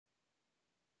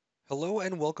Hello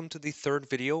and welcome to the third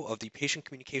video of the Patient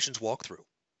Communications Walkthrough.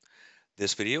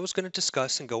 This video is going to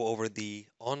discuss and go over the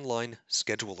online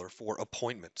scheduler for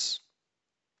appointments.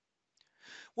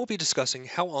 We'll be discussing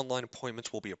how online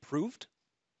appointments will be approved,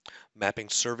 mapping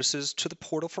services to the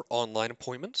portal for online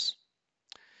appointments,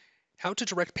 how to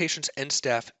direct patients and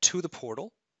staff to the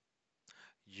portal,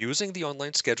 using the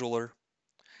online scheduler,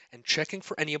 and checking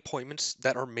for any appointments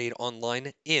that are made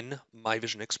online in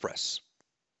MyVision Express.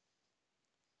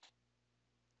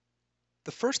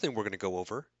 The first thing we're going to go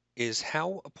over is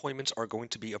how appointments are going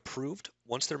to be approved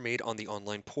once they're made on the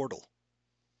online portal.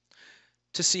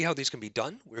 To see how these can be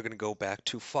done, we're going to go back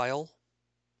to File,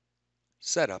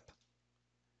 Setup,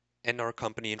 and our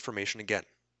company information again.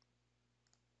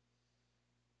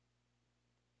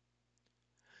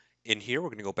 In here, we're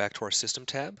going to go back to our System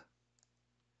tab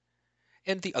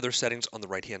and the other settings on the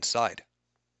right-hand side.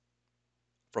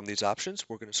 From these options,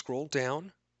 we're going to scroll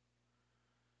down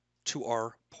to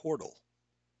our portal.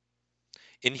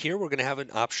 In here, we're going to have an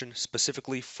option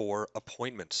specifically for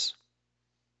appointments.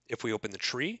 If we open the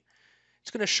tree,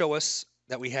 it's going to show us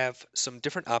that we have some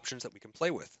different options that we can play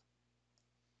with.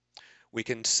 We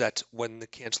can set when the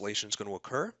cancellation is going to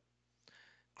occur,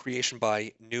 creation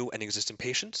by new and existing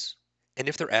patients, and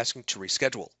if they're asking to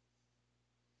reschedule.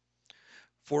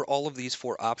 For all of these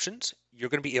four options, you're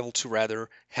going to be able to rather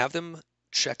have them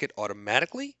check it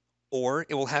automatically, or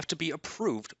it will have to be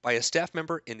approved by a staff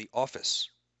member in the office.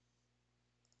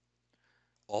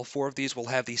 All four of these will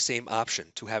have the same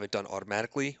option to have it done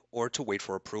automatically or to wait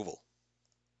for approval.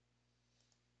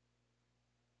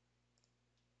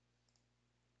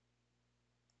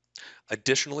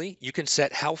 Additionally, you can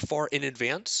set how far in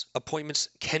advance appointments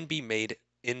can be made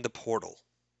in the portal.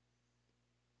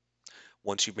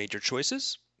 Once you've made your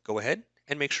choices, go ahead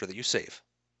and make sure that you save.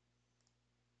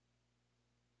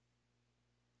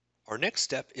 Our next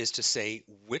step is to say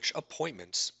which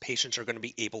appointments patients are going to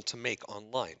be able to make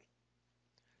online.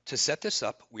 To set this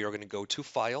up, we are going to go to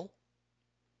File,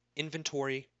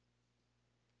 Inventory,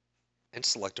 and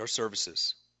select our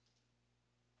services.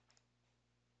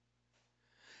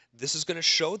 This is going to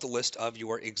show the list of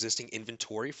your existing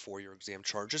inventory for your exam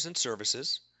charges and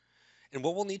services. And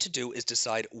what we'll need to do is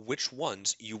decide which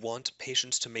ones you want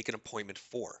patients to make an appointment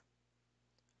for.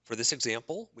 For this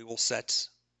example, we will set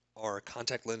our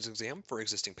contact lens exam for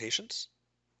existing patients.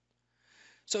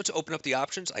 So to open up the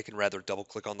options, I can rather double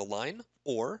click on the line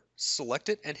or select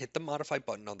it and hit the Modify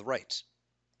button on the right.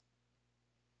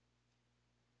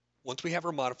 Once we have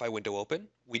our Modify window open,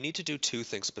 we need to do two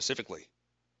things specifically.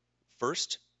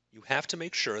 First, you have to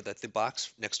make sure that the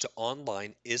box next to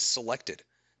Online is selected.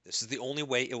 This is the only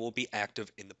way it will be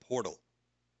active in the portal.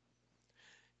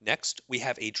 Next, we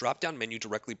have a drop-down menu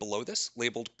directly below this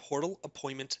labeled Portal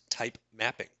Appointment Type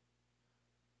Mapping.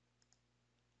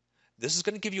 This is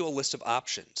going to give you a list of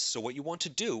options. So what you want to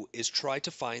do is try to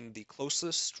find the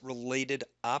closest related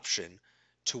option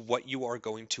to what you are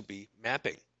going to be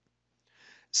mapping.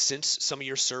 Since some of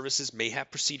your services may have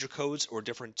procedure codes or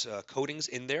different codings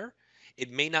in there,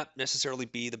 it may not necessarily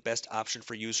be the best option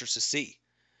for users to see.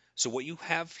 So what you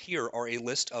have here are a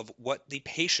list of what the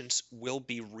patients will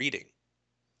be reading.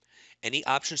 Any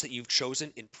options that you've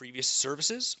chosen in previous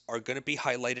services are going to be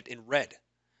highlighted in red.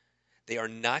 They are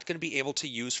not going to be able to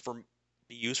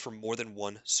be used for more than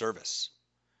one service.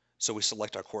 So we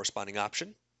select our corresponding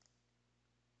option.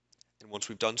 And once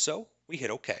we've done so, we hit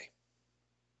OK.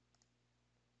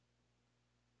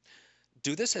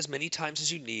 Do this as many times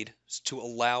as you need to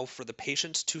allow for the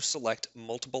patients to select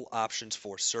multiple options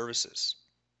for services.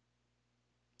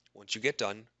 Once you get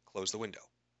done, close the window.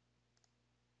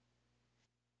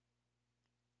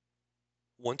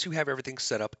 Once you have everything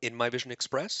set up in MyVision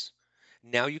Express,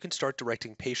 now you can start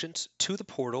directing patients to the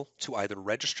portal to either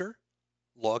register,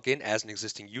 log in as an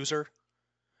existing user,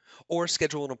 or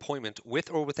schedule an appointment with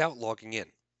or without logging in.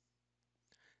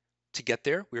 To get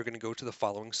there, we're going to go to the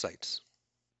following sites.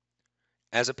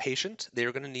 As a patient, they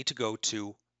are going to need to go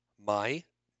to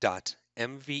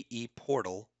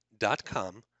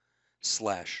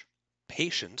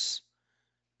my.mveportal.com/patients/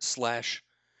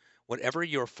 whatever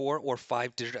your 4 or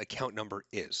 5-digit account number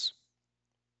is.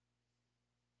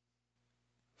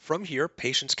 From here,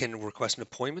 patients can request an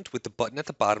appointment with the button at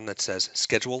the bottom that says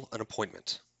Schedule an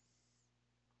Appointment.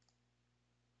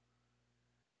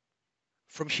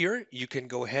 From here, you can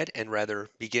go ahead and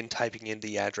rather begin typing in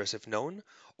the address if known,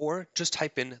 or just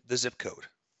type in the zip code.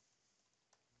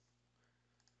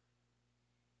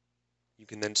 You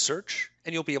can then search,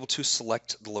 and you'll be able to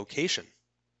select the location.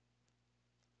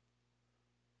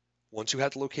 Once you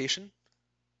have the location,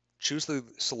 choose the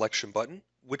selection button,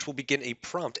 which will begin a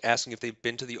prompt asking if they've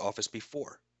been to the office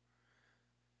before.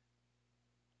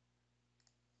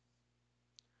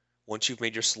 Once you've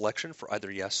made your selection for either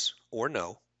yes or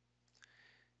no,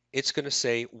 it's going to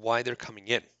say why they're coming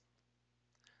in.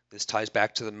 This ties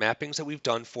back to the mappings that we've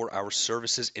done for our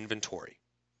services inventory.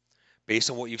 Based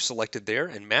on what you've selected there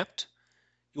and mapped,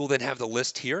 you will then have the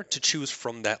list here to choose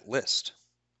from that list.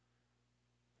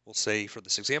 We'll say, for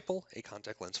this example, a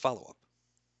contact lens follow-up.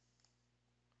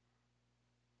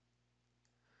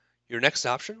 Your next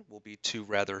option will be to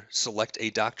rather select a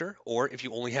doctor, or if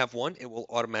you only have one, it will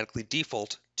automatically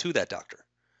default to that doctor.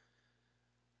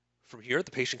 From here,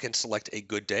 the patient can select a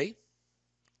good day.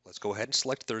 Let's go ahead and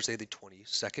select Thursday, the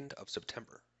 22nd of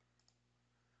September.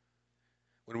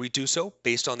 When we do so,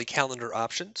 based on the calendar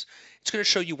options, it's going to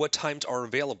show you what times are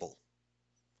available.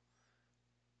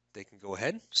 They can go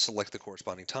ahead, select the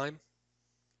corresponding time.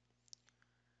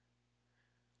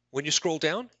 When you scroll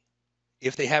down,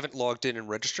 if they haven't logged in and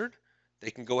registered,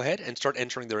 they can go ahead and start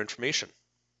entering their information.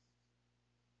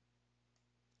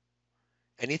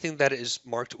 Anything that is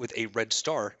marked with a red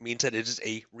star means that it is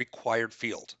a required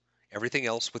field. Everything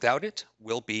else without it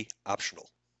will be optional.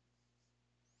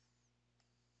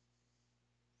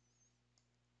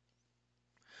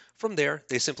 From there,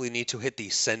 they simply need to hit the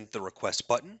Send the Request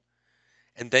button,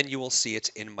 and then you will see it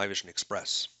in MyVision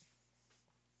Express.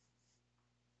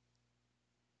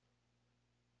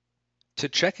 To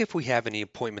check if we have any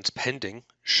appointments pending,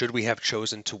 should we have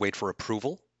chosen to wait for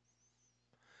approval,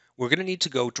 we're going to need to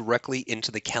go directly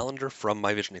into the calendar from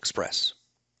MyVision Express.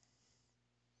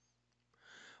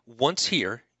 Once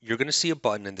here, you're going to see a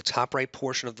button in the top right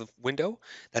portion of the window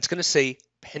that's going to say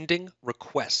Pending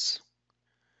Requests.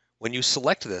 When you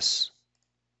select this,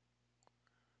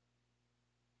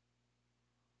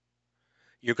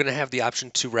 you're going to have the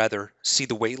option to rather see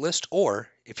the wait list, or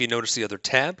if you notice the other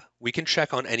tab, we can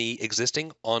check on any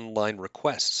existing online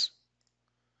requests.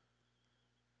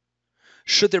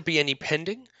 Should there be any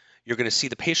pending, you're going to see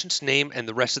the patient's name and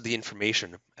the rest of the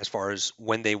information as far as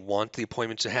when they want the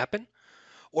appointment to happen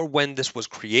or when this was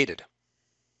created.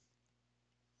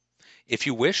 If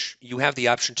you wish, you have the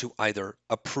option to either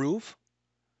approve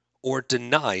or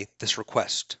deny this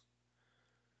request.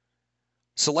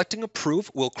 Selecting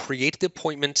approve will create the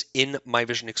appointment in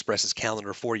MyVision Express's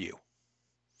calendar for you.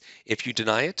 If you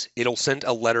deny it, it'll send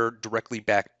a letter directly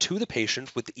back to the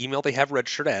patient with the email they have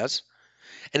registered as,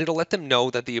 and it'll let them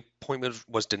know that the appointment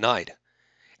was denied,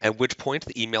 at which point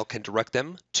the email can direct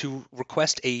them to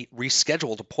request a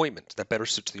rescheduled appointment that better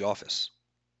suits the office.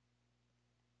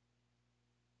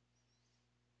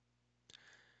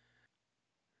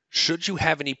 Should you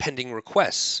have any pending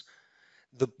requests,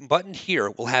 the button here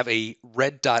will have a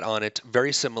red dot on it,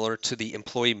 very similar to the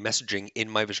employee messaging in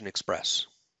MyVision Express.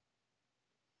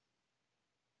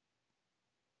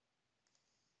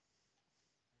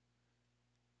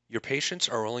 Your patients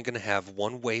are only going to have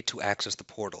one way to access the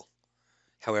portal.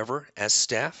 However, as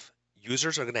staff,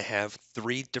 users are going to have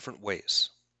 3 different ways.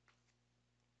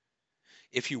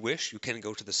 If you wish, you can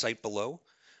go to the site below,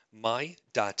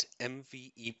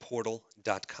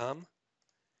 my.mveportal.com,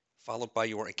 followed by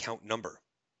your account number.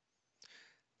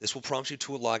 This will prompt you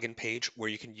to a login page where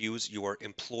you can use your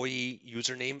employee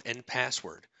username and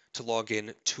password to log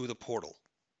in to the portal.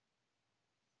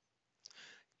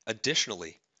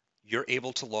 Additionally, you're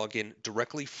able to log in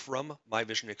directly from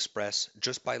MyVision Express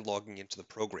just by logging into the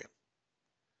program.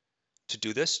 To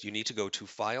do this, you need to go to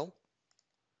File,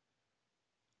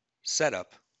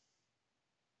 Setup,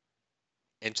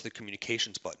 and to the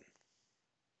Communications button.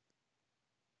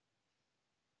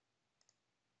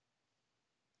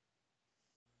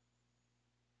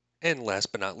 And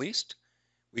last but not least,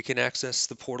 we can access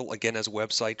the portal again as a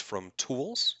website from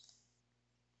Tools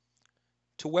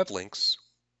to Web Links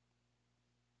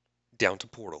down to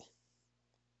Portal.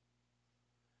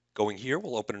 Going here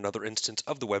will open another instance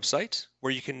of the website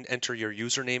where you can enter your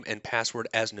username and password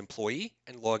as an employee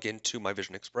and log into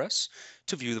MyVision Express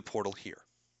to view the portal here.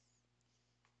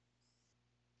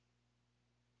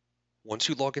 Once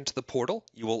you log into the portal,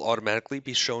 you will automatically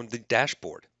be shown the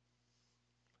dashboard.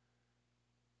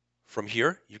 From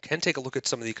here, you can take a look at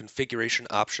some of the configuration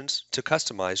options to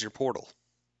customize your portal.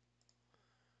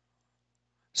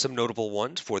 Some notable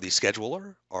ones for the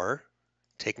scheduler are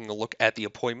taking a look at the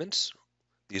appointments.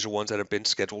 These are ones that have been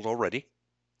scheduled already.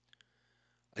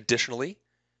 Additionally,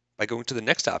 by going to the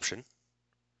next option,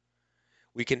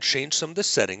 we can change some of the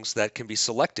settings that can be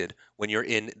selected when you're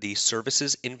in the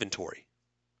services inventory.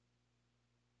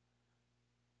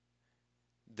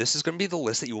 This is going to be the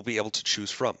list that you will be able to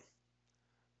choose from.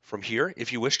 From here,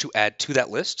 if you wish to add to that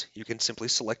list, you can simply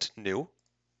select New,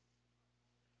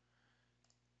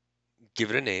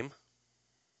 give it a name,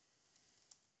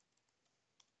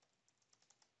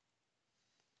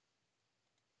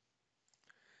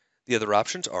 The other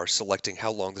options are selecting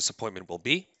how long this appointment will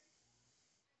be.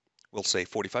 We'll say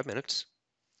 45 minutes.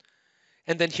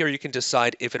 And then here you can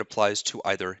decide if it applies to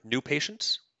either new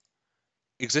patients,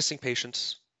 existing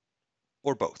patients,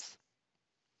 or both.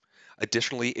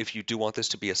 Additionally, if you do want this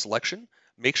to be a selection,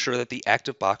 make sure that the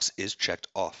active box is checked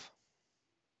off.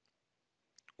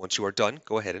 Once you are done,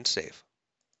 go ahead and save.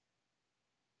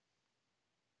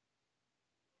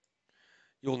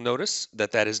 You'll notice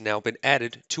that that has now been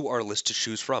added to our list to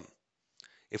choose from.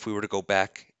 If we were to go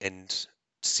back and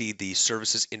see the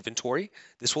services inventory,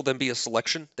 this will then be a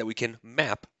selection that we can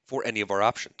map for any of our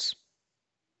options.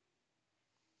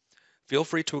 Feel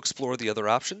free to explore the other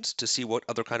options to see what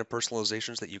other kind of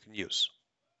personalizations that you can use.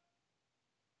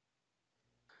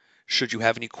 Should you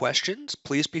have any questions,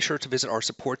 please be sure to visit our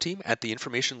support team at the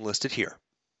information listed here.